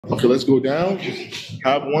Okay, let's go down.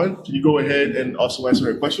 Have one. Can you go ahead and also answer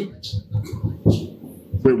her question?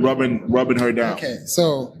 We're rubbing her down. Okay,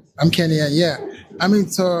 so I'm Kenny, and yeah, I mean,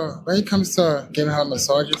 so when it comes to giving her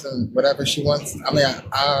massages and whatever she wants, I mean,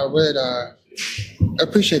 I would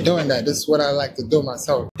appreciate doing that. This is what I like to do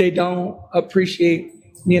myself. They don't appreciate,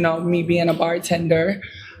 me being a bartender,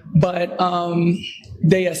 but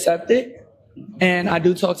they accept it. And I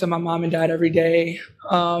do talk to my mom and dad every day.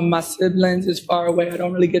 My siblings is far away. I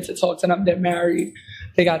don't really get to talk to them. They're married.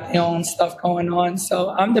 They got their own stuff going on. So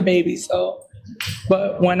I'm the baby.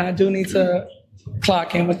 But when I do need to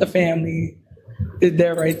clock in with the family,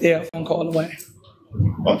 they're right there, phone call away.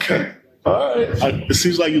 Okay. All right. It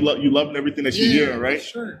seems like you loving everything that you're hearing, right?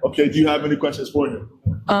 Sure. Okay. Do you have any questions for him?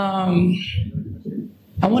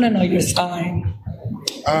 I want to know your sign.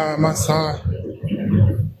 My sign.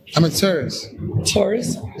 I'm a Taurus.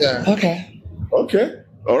 Taurus? Yeah. Okay. Okay.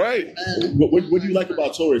 All right. What do you like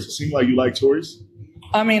about Taurus? It seems like you like Taurus.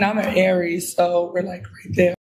 I mean, I'm an Aries, so we're like right there.